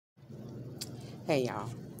Hey y'all,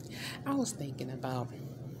 I was thinking about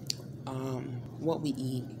what we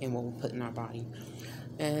eat and what we put in our body,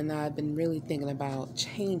 and I've been really thinking about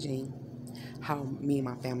changing how me and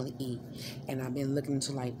my family eat, and I've been looking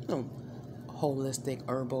into holistic,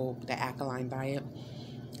 herbal, the alkaline diet,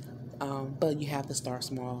 but you have to start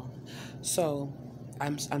small. So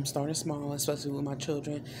I'm starting small, especially with my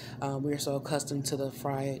children. We're so accustomed to the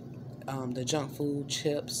fried, the junk food,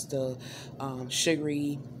 chips, the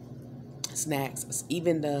sugary snacks,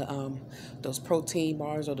 even the those protein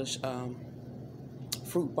bars or the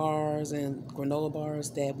fruit bars and granola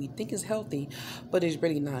bars that we think is healthy, but it's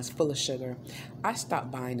really not. It's full of sugar. I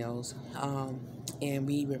stopped buying those, and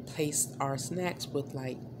we replaced our snacks with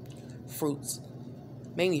like fruits,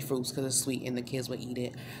 mainly fruits because it's sweet and the kids will eat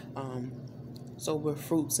it. Um, so we're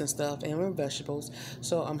fruits and stuff, and we're vegetables.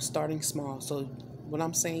 So I'm starting small. So what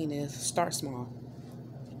I'm saying is start small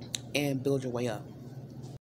and build your way up.